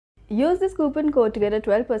Use this coupon code to get a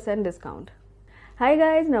 12% discount. Hi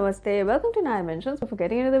guys, namaste. Welcome to Enriched. Before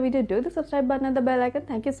getting into the video, do the subscribe button and the bell icon.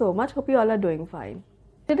 Thank you so much. Hope you all are doing fine.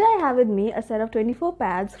 Today I have with me a set of 24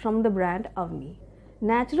 pads from the brand Avni.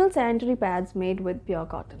 Natural sanitary pads made with pure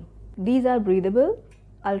cotton. These are breathable,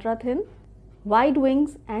 ultra thin, wide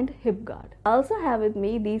wings and hip guard. I also have with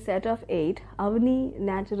me the set of 8 Avni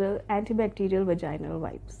natural antibacterial vaginal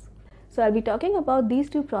wipes. So I'll be talking about these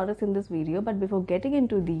two products in this video, but before getting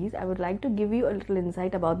into these, I would like to give you a little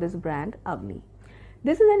insight about this brand Avni.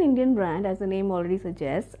 This is an Indian brand, as the name already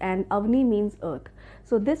suggests, and Avni means earth.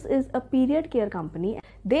 So this is a period care company.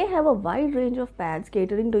 They have a wide range of pads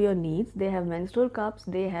catering to your needs. They have menstrual cups,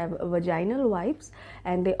 they have vaginal wipes,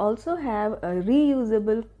 and they also have a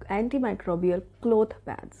reusable antimicrobial cloth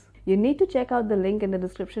pads. You need to check out the link in the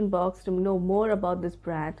description box to know more about this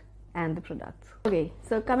brand and the products. Okay,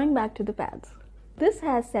 so coming back to the pads. This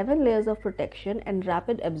has 7 layers of protection and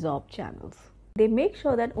rapid absorb channels. They make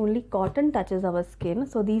sure that only cotton touches our skin.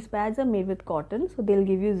 So these pads are made with cotton, so they'll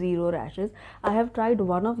give you 0 rashes. I have tried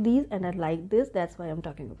one of these and I like this, that's why I'm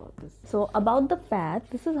talking about this. So about the pad,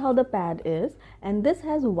 this is how the pad is, and this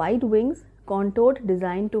has wide wings, contoured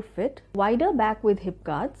design to fit, wider back with hip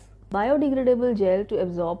guards, biodegradable gel to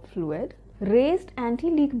absorb fluid, raised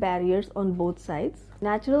anti-leak barriers on both sides,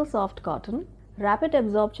 natural soft cotton, rapid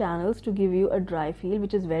absorb channels to give you a dry feel,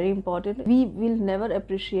 which is very important. We will never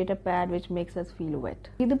appreciate a pad which makes us feel wet.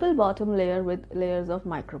 Breathable bottom layer with layers of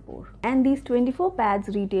micropore. And these 24 pads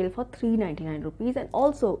retail for 399 rupees. And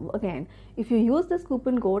also, again, if you use this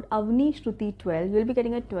coupon code AVNISHRUTI12, you'll be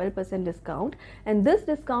getting a 12% discount. And this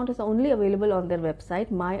discount is only available on their website,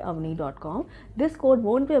 myavni.com. This code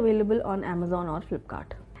won't be available on Amazon or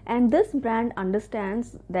Flipkart. And this brand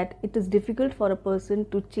understands that it is difficult for a person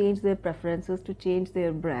to change their preferences, to change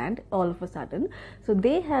their brand all of a sudden. So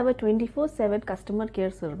they have a 24/7 customer care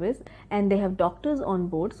service and they have doctors on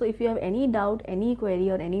board. So if you have any doubt, any query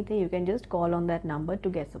or anything, you can just call on that number to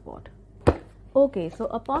get support. Okay, so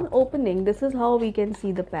upon opening, this is how we can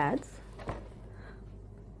see the pads.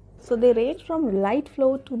 So they range from light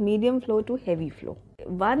flow to medium flow to heavy flow.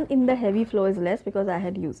 One in the heavy flow is less because I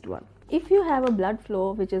had used one. If you have a blood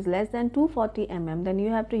flow which is less than 240 mm, then you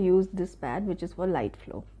have to use this pad which is for light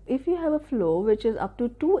flow. If you have a flow which is up to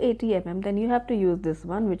 280 mm, then you have to use this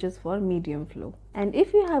one which is for medium flow. And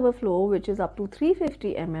if you have a flow which is up to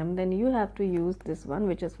 350 mm, then you have to use this one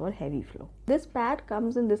which is for heavy flow. This pad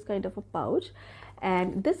comes in this kind of a pouch,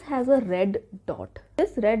 and this has a red dot.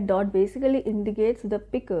 This red dot basically indicates the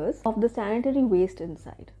pickers of the sanitary waste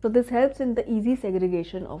inside. So this helps in the easy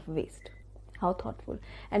segregation of waste. How thoughtful.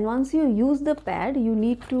 And once you use the pad, you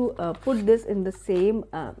need to put this in the same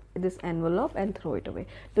this envelope and throw it away.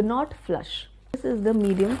 Do not flush. This is the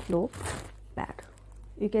medium flow pad.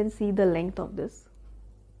 You can see the length of this.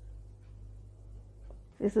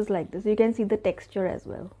 This is like this. You can see the texture as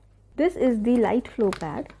well. This is the light flow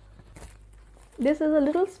pad. This is a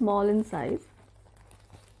little small in size,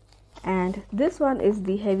 and this one is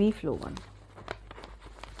the heavy flow one.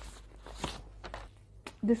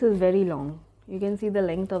 This is very long. You can see the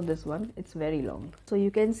length of this one, it's very long. So you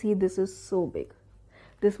can see this is so big.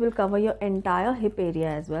 This will cover your entire hip area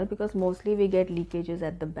as well, because mostly we get leakages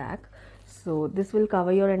at the back. So this will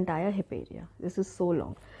cover your entire hip area. This is so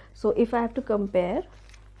long. So if I have to compare,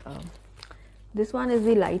 this one is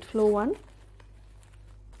the light flow one.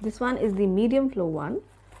 This one is the medium flow one.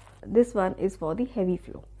 This one is for the heavy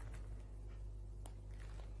flow.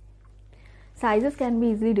 Sizes can be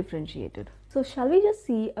easily differentiated. So shall we just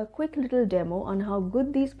see a quick little demo on how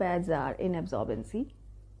good these pads are in absorbency?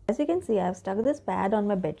 As you can see, I have stuck this pad on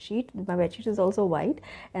my bedsheet. My bedsheet is also white,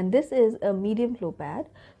 and this is a medium flow pad.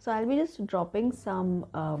 So I'll be just dropping some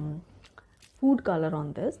food color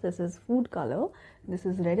on this. This is food color. This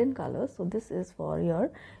is red in color. So this is for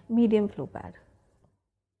your medium flow pad.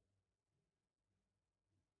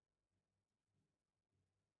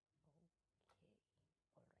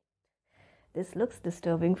 This looks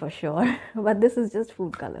disturbing for sure, but this is just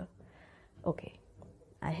food color. Okay,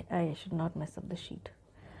 I should not mess up the sheet.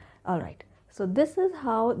 Alright, so this is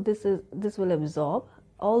how this will absorb.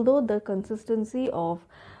 Although the consistency of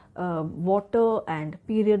water and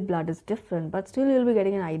period blood is different, but still you'll be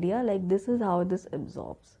getting an idea, like this is how this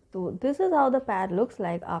absorbs. So this is how the pad looks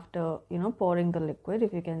like after pouring the liquid.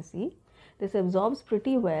 If you can see, this absorbs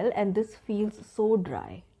pretty well, and this feels so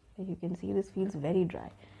dry. Like you can see, this feels very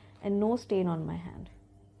dry. And no stain on my hand.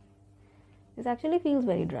 This actually feels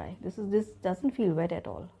very dry. This doesn't feel wet at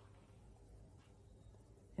all.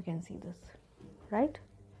 You can see this, right?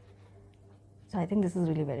 So I think this is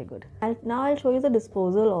really very good. Now I'll show you the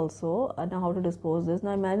disposal also, now how to dispose this.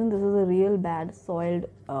 Now imagine this is a real bad soiled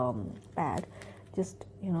pad. Just,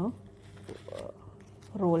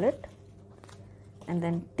 roll it and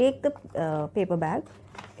then take the paper bag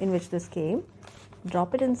in which this came,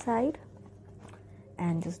 drop it inside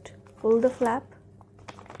and just pull the flap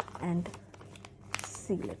and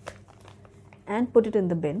seal it and put it in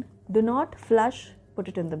the bin. Do not flush, put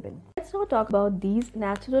it in the bin. Let's now talk about these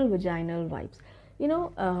natural vaginal wipes.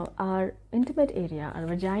 Our intimate area, our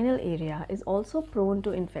vaginal area is also prone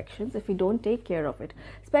to infections if we don't take care of it,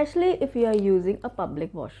 especially if we are using a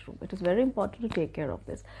public washroom. It is very important to take care of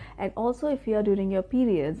this. And also if you are during your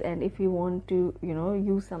periods and if you want to,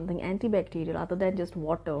 use something antibacterial other than just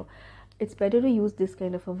water, it's better to use this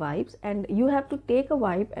kind of a wipes, and you have to take a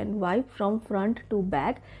wipe and wipe from front to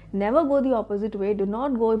back. Never go the opposite way. Do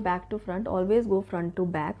not go back to front, always go front to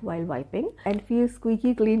back while wiping, and feel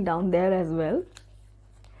squeaky clean down there as well.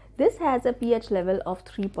 This has a pH level of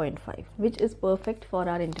 3.5, which is perfect for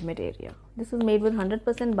our intimate area. This is made with 100%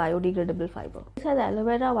 biodegradable fiber. This has aloe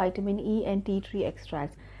vera, vitamin E and tea tree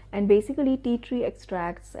extracts, and basically tea tree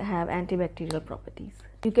extracts have antibacterial properties.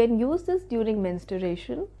 You can use this during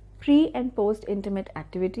menstruation, pre and post intimate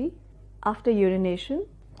activity, after urination,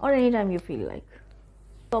 or anytime you feel like.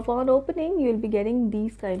 So upon opening, you will be getting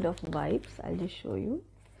these kind of wipes. I'll just show you.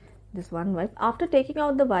 This one wipe. After taking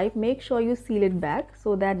out the wipe, make sure you seal it back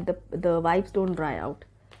so that the wipes don't dry out.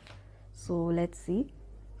 So let's see.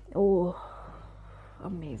 Oh,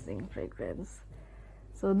 amazing fragrance.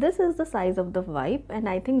 So this is the size of the wipe, and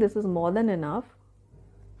I think this is more than enough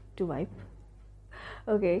to wipe.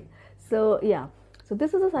 Okay, so yeah. So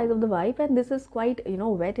this is the size of the wipe, and this is quite,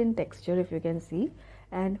 wet in texture, if you can see.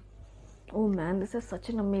 And oh man, this is such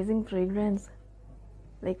an amazing fragrance.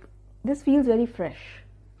 Like, this feels very fresh.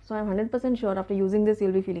 So I'm 100% sure after using this,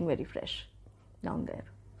 you'll be feeling very fresh down there.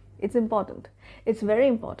 It's important. It's very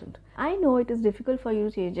important. I know it is difficult for you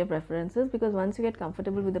to change your preferences because once you get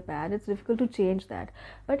comfortable with the pad, it's difficult to change that.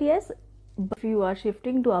 But yes, if you are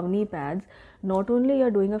shifting to Avni pads, not only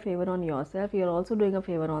you're doing a favor on yourself, you're also doing a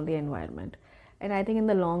favor on the environment. And I think in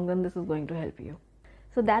the long run, this is going to help you.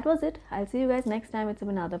 So that was it. I'll see you guys next time with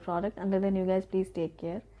another product. Until then, you guys please take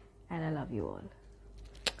care, and I love you all.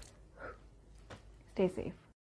 Stay safe.